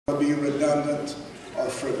be redundant or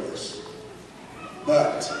frivolous.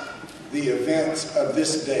 But the events of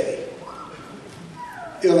this day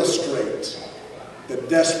illustrate the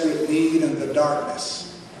desperate need and the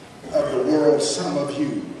darkness of the world some of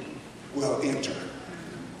you will enter.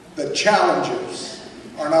 The challenges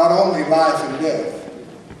are not only life and death,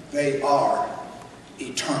 they are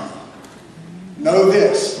eternal. Know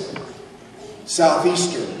this,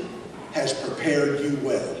 Southeastern has prepared you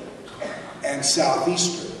well, and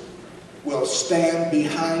Southeastern will stand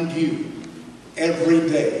behind you every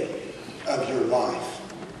day of your life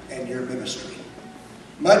and your ministry.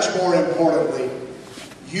 Much more importantly,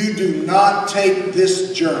 you do not take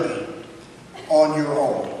this journey on your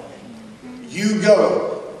own. You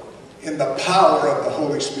go in the power of the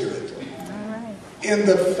Holy Spirit, in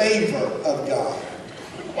the favor of God,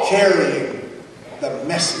 carrying the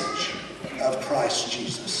message of Christ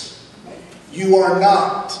Jesus. You are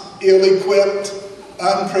not ill-equipped,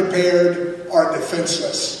 unprepared, or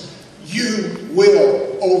defenseless. You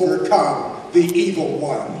will overcome the evil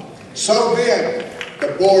one. So then,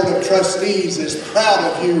 the Board of Trustees is proud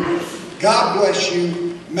of you. God bless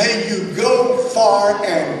you. May you go far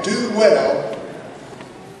and do well.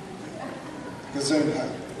 Gesundheit.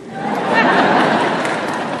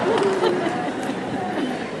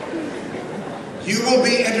 You will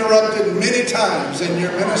be interrupted many times in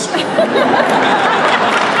your ministry.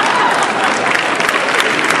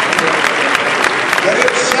 But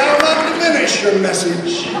it shall not diminish your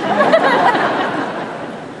message.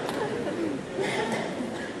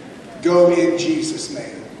 Go in Jesus'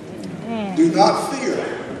 name. Do not fear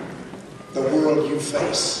the world you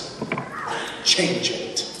face. Change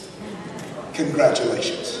it.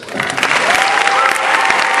 Congratulations.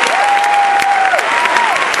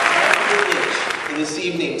 This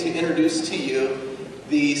evening to introduce to you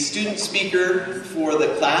the student speaker for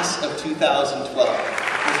the class of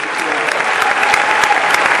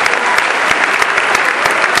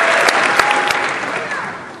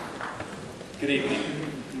 2012. Good evening.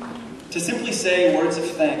 To simply say words of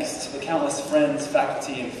thanks to the countless friends,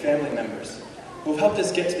 faculty, and family members who have helped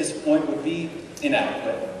us get to this point would be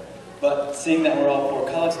inadequate. But seeing that we're all poor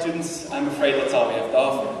college students, I'm afraid that's all we have to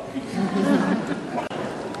offer.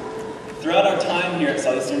 Throughout our time here at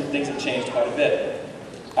Southeastern, things have changed quite a bit.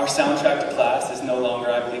 Our soundtrack to class is no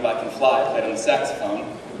longer I Believe I Can Fly, played on the saxophone.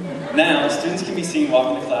 Now, students can be seen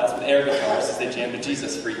walking to class with air guitars as they jam to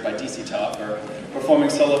Jesus Freak by DC Talk, or performing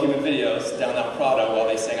solo human videos down El Prado while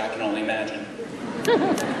they sing I Can Only Imagine.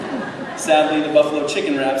 Sadly, the buffalo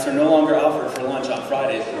chicken wraps are no longer offered for lunch on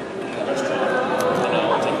Fridays in the restaurant. I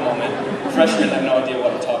know, take a moment. Freshmen have no idea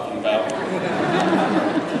what I'm talking about.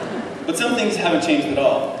 But some things haven't changed at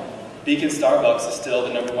all. Beacon Starbucks is still the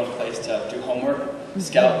 #1 place to do homework,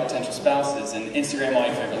 scout potential spouses, and Instagram all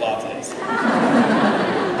your favorite lattes.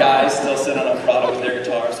 Guys still sit on a Prado with their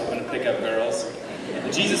guitars hoping to pick up girls. The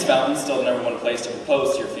Jesus Fountain is still the #1 place to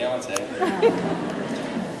propose to your fiancé.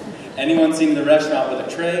 Anyone seen in the restaurant with a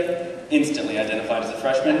tray, instantly identified as a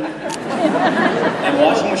freshman. And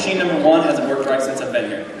washing machine #1 hasn't worked right since I've been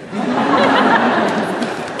here.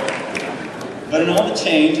 But in all the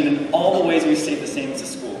change and in all the ways we stayed the same as a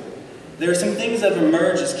school, there are some things that have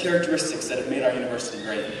emerged as characteristics that have made our university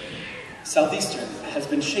great. Southeastern has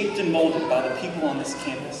been shaped and molded by the people on this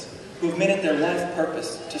campus who have made it their life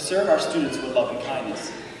purpose to serve our students with love and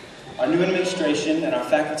kindness. Our new administration and our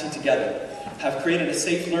faculty together have created a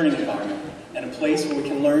safe learning environment and a place where we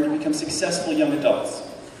can learn to become successful young adults.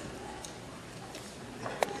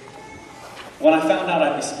 When I found out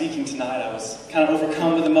I'd be speaking tonight, I was kind of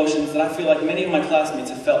overcome with emotions that I feel like many of my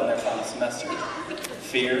classmates have felt in their final semester.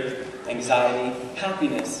 Fear, anxiety,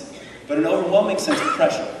 happiness, but an overwhelming sense of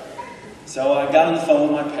pressure. So I got on the phone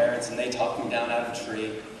with my parents and they talked me down out of a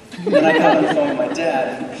tree. And then I got on the phone with my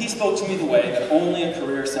dad and he spoke to me the way that only a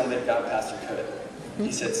career Sunday God pastor could.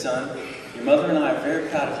 He said, "Son, your mother and I are very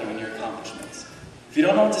proud of you and your accomplishments. If you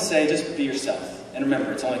don't know what to say, just be yourself. And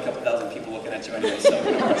remember, it's only a couple thousand people looking at you anyway, so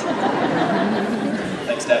no pressure."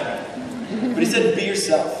 Thanks, Dad. But he said, "Be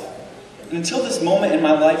yourself." And until this moment in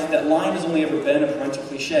my life, that line has only ever been a parental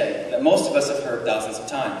cliche that most of us have heard thousands of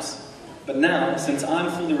times. But now, since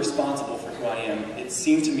I'm fully responsible for who I am, it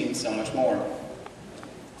seemed to mean so much more.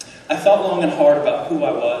 I thought long and hard about who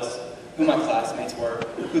I was, who my classmates were,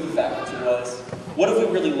 who the faculty was. What have we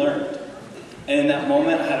really learned? And in that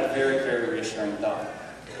moment, I had a very, very reassuring thought.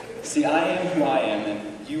 See, I am who I am, and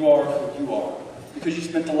you are who you are, because you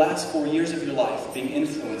spent the last 4 years of your life being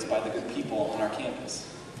influenced by the good people on our campus.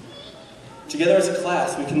 Together as a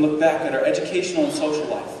class, we can look back at our educational and social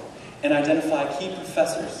life and identify key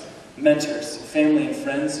professors, mentors, family, and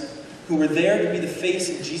friends who were there to be the face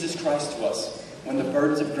of Jesus Christ to us when the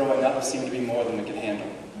burdens of growing up seem to be more than we can handle.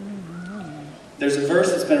 There's a verse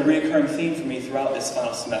that's been a recurring theme for me throughout this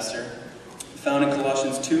final semester, found in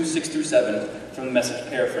Colossians 2:6-7 from the Message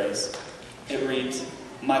paraphrase. It reads,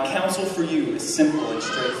 "My counsel for you is simple and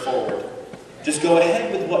straightforward. Just go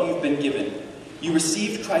ahead with what you've been given. You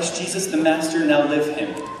received Christ Jesus the Master, now live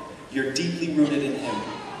Him. You're deeply rooted in Him.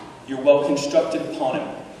 You're well constructed upon Him.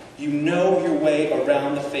 You know your way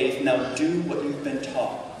around the faith. Now do what you've been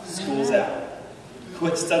taught. School's out.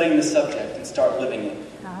 Quit studying the subject and start living it.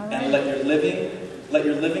 And let your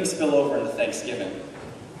living spill over into Thanksgiving."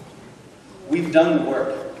 We've done the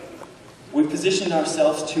work. We've positioned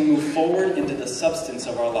ourselves to move forward into the substance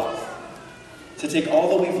of our life, to take all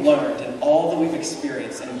that we've learned and all that we've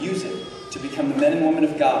experienced and use it to become the men and women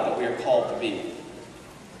of God that we are called to be.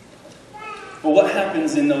 But what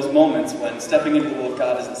happens in those moments when stepping into the will of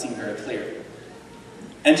God doesn't seem very clear?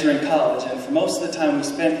 Entering college, and for most of the time we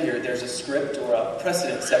spend here, there's a script or a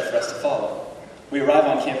precedent set for us to follow. We arrive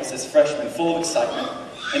on campus as freshmen, full of excitement,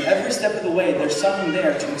 and every step of the way there's someone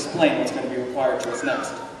there to explain what's going to be required to us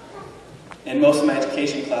next. In most of my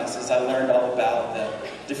education classes, I learned all about the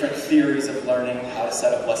different theories of learning, how to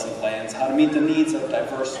set up lesson plans, how to meet the needs of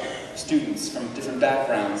diverse students from different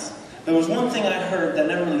backgrounds. There was one thing I heard that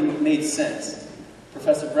never really made sense.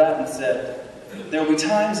 Professor Bratton said, "There will be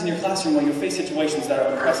times in your classroom when you'll face situations that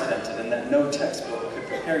are unprecedented and that no textbook could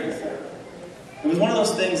prepare you for." It was one of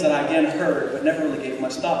those things that I again heard but never really gave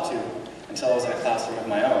much thought to until I was in a classroom of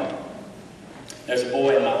my own. There's a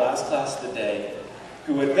boy in my last class of the day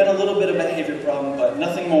who had been a little bit of a behavior problem, but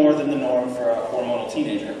nothing more than the norm for a hormonal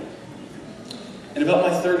teenager. In about my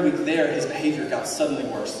third week there, his behavior got suddenly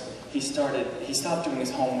worse. He stopped doing his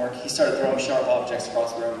homework, he started throwing sharp objects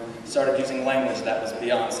across the room, started using language that was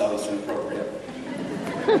beyond Southeastern appropriate.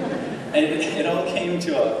 And it all came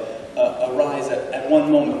to a rise at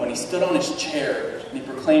one moment when he stood on his chair and he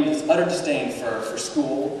proclaimed his utter disdain for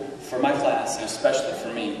school, for my class, and especially for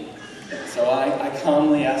me. So I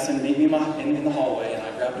calmly asked him to meet me in the hallway, and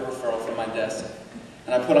I grabbed a referral from my desk,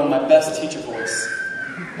 and I put on my best teacher voice.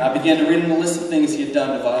 And I began to read him a list of things he had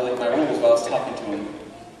done to violate my rules while I was talking to him.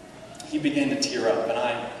 He began to tear up, and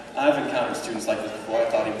I've encountered students like this before. I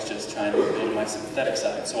thought he was just trying to go to my sympathetic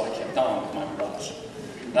side, so I kept on with my barrage.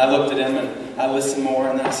 And I looked at him, and I listened more,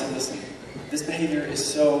 and then I said, "Listen, this behavior is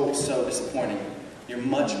so disappointing. You're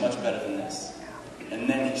much, much better than this." And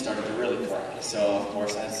then he started to really cry. So, of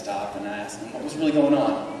course, I stopped, and I asked him what was really going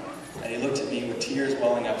on. And he looked at me with tears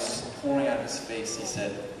welling up, pouring out of his face. He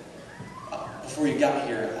said, "Before you got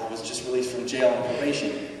here, I was just released from jail on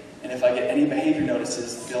probation. And if I get any behavior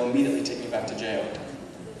notices, they'll immediately take me back to jail."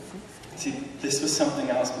 See, this was something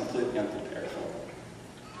I was completely unprepared for.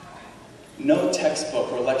 No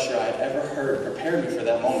textbook or lecture I had ever heard prepared me for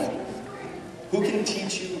that moment. Who can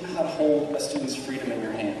teach you how to hold a student's freedom in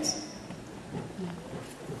your hands?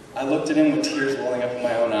 I looked at him with tears welling up in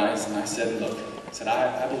my own eyes, and I said, "Look," I said,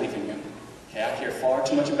 I believe in you. Okay, I care far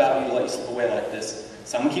too much about you to let you slip away like this.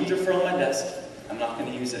 So I'm going to keep the referral on my desk. I'm not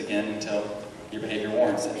going to use it again until your behavior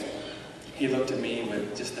warrants it." He looked at me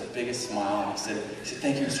with just the biggest smile, and he said,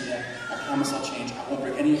 "Thank you, Mr. Jack. I promise I'll change. I won't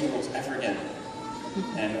break any of the rules ever again."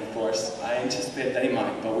 And of course, I anticipated that he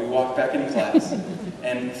might, but we walked back into class.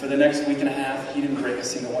 And for the next week and a half, he didn't break a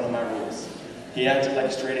single one of my rules. He acted like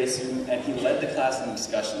a straight-A student, and he led the class in the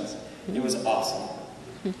discussions. It was awesome.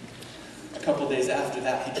 A couple days after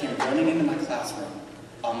that, he came running into my classroom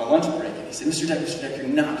on my lunch break, and he said, Mr. Jack, you're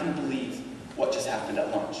not going to believe what just happened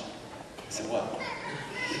at lunch." I said, "What?"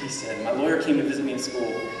 He said, "My lawyer came to visit me in school.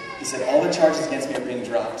 He said, all the charges against me are being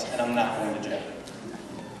dropped, and I'm not going to jail."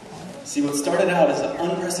 See, what started out as an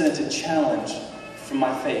unprecedented challenge from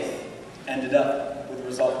my faith ended up with a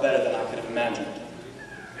result better than I could have imagined.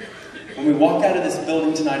 When we walk out of this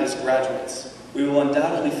building tonight as graduates, we will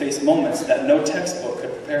undoubtedly face moments that no textbook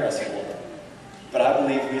could prepare us for. But I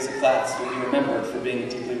believe we as a class will be remembered for being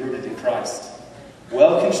deeply rooted in Christ,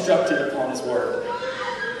 well constructed upon His Word.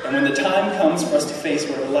 And when the time comes for us to face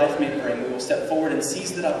whatever life may bring, we will step forward and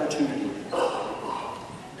seize that opportunity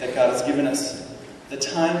that God has given us. The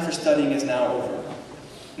time for studying is now over.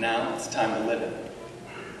 Now it's time to live it.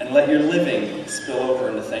 And let your living spill over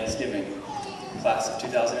into Thanksgiving. Class of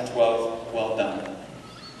 2012, well done.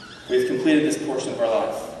 We've completed this portion of our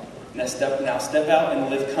life. Now step out and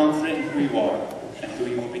live confident in who you are and who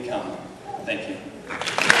you will become. Thank you.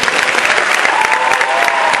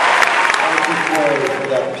 Thank you, Corey, for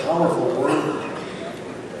that powerful word.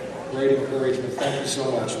 Great encouragement. Thank you so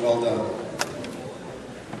much. Well done.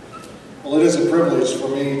 Well, it is a privilege for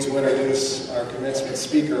me to introduce our commencement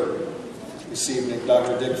speaker this evening,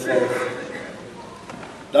 Dr. Dick Foth.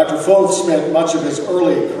 Dr. Foth spent much of his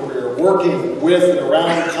early career career working with and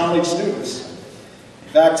around college students.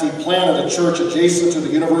 In fact, he planted a church adjacent to the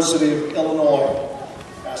University of Illinois,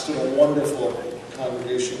 pastored a wonderful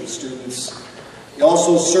congregation of students. He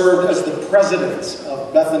also served as the president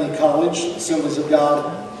of Bethany College, Assemblies of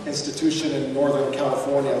God institution in Northern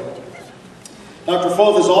California. Dr.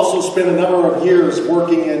 Foth has also spent a number of years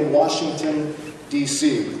working in Washington,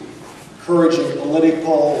 D.C., encouraging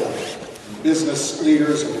political and business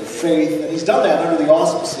leaders in their faith, and he's done that under the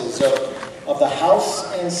auspices of the House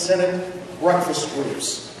and Senate breakfast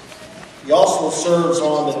groups. He also serves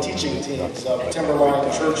on the teaching teams of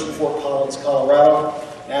Timberline Church in Fort Collins, Colorado,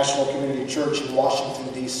 National Community Church in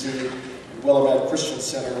Washington, D.C., and Willamette Christian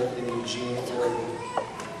Center in Eugene, Oregon.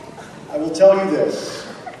 I will tell you this,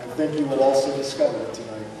 I think you will also discover it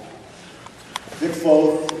tonight. Vic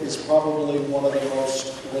Foth is probably one of the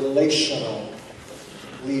most relational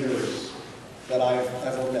leaders that I've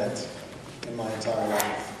ever met in my entire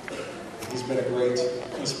life. He's been a great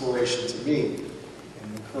inspiration to me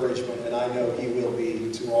and encouragement, and I know he will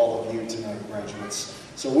be to all of you tonight, graduates.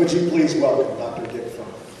 So would you please welcome Dr. Dick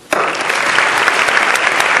Foth.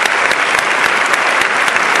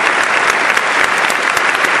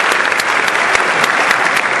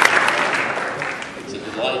 It's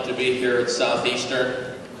a delight to be here at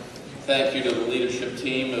Southeastern. Thank you to the leadership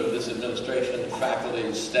team of this administration, the faculty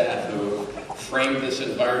and staff who have framed this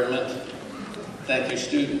environment. Thank you,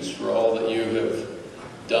 students, for all that you have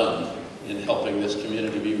done in helping this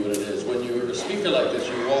community be what it is. When you're a speaker like this,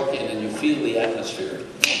 you walk in and you feel the atmosphere.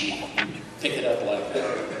 You pick it up like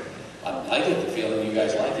that. I get the feeling you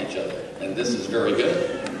guys like each other, and this is very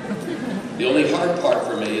good. The only hard part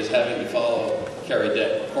for me is having to follow Corey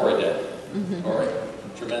Deck. Corey,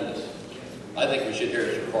 tremendous. I think we should hear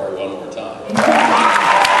it from Corey one more time.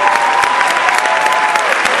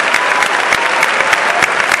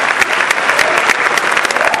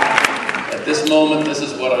 At this moment, this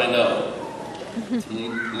is what I know.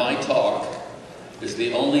 My talk is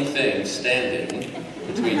the only thing standing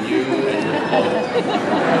between you and your moment.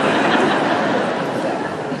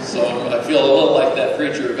 So I feel a little like that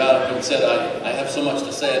preacher who got up and said, I have so much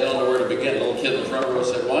to say, I don't know where to begin. A little kid in the front row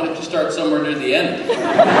said, why don't you start somewhere near the end?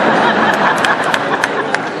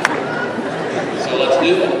 So let's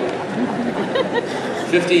do that.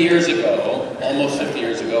 50 years ago, almost 50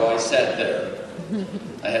 years ago, I sat there.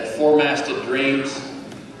 I had four-masted dreams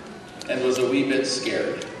and was a wee bit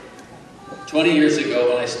scared. 20 years ago,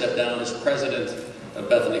 when I stepped down as president of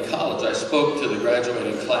Bethany College, I spoke to the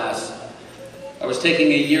graduating class. I was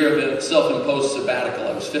taking a year of a self-imposed sabbatical.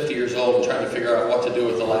 I was 50 years old and trying to figure out what to do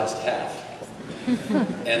with the last half.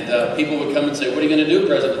 And people would come and say, what are you going to do,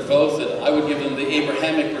 President Foth? And I would give them the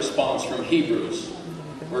Abrahamic response from Hebrews,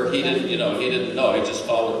 where he didn't know, he just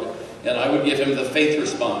followed it. And I would give him the faith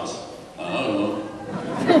response. I don't know.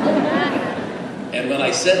 And when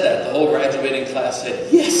I said that, the whole graduating class said,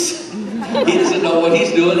 yes! He doesn't know what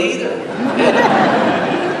he's doing either.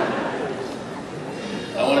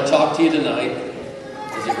 I want to talk to you tonight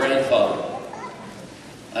as a grandfather.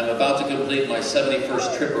 I'm about to complete my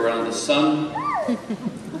 71st trip around the sun.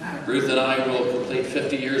 Ruth and I will complete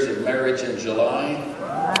 50 years of marriage in July.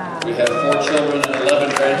 We have 4 children and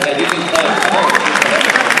 11 grandchildren. You can clap.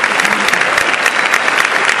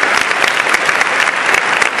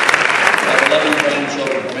 11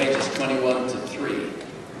 grandchildren from ages 21 to 3.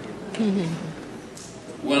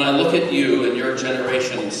 When I look at you and your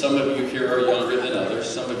generation, some of you here are younger than others.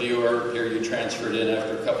 Some of you are here, you transferred in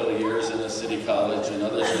after a couple of years in a city college, and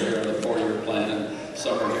others are here on the 4-year plan, and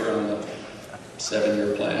some are here on the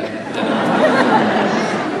 7-year plan.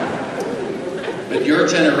 But your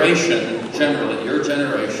generation, generally, your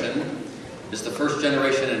generation is the first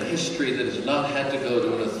generation in history that has not had to go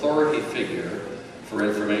to an authority figure for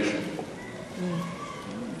information.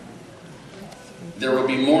 There will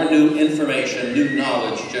be more new information, new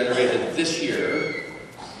knowledge generated this year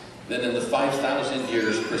than in the 5,000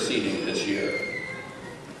 years preceding this year.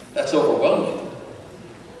 That's overwhelming.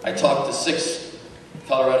 I talked to 6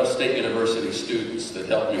 Colorado State University students that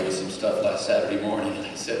helped me with some stuff last Saturday morning, and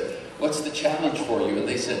I said, what's the challenge for you? And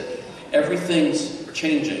they said, everything's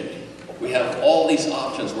changing. We have all these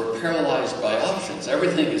options. We're paralyzed by options.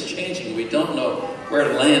 Everything is changing. We don't know where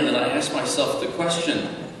to land. And I asked myself the question,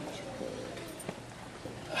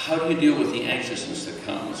 how do you deal with the anxiousness that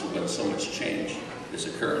comes when so much change is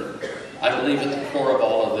occurring? I believe at the core of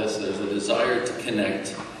all of this, there's a desire to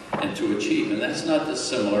connect and to achieve. And that's not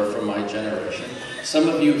dissimilar from my generation. Some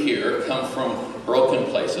of you here come from broken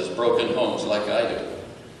places, broken homes like I do.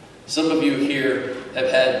 Some of you here have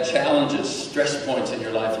had challenges, stress points in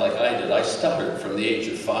your life like I did. I stuttered from the age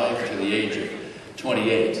of 5 to the age of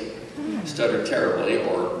 28. stuttered terribly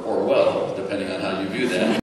or well, depending on how you view that.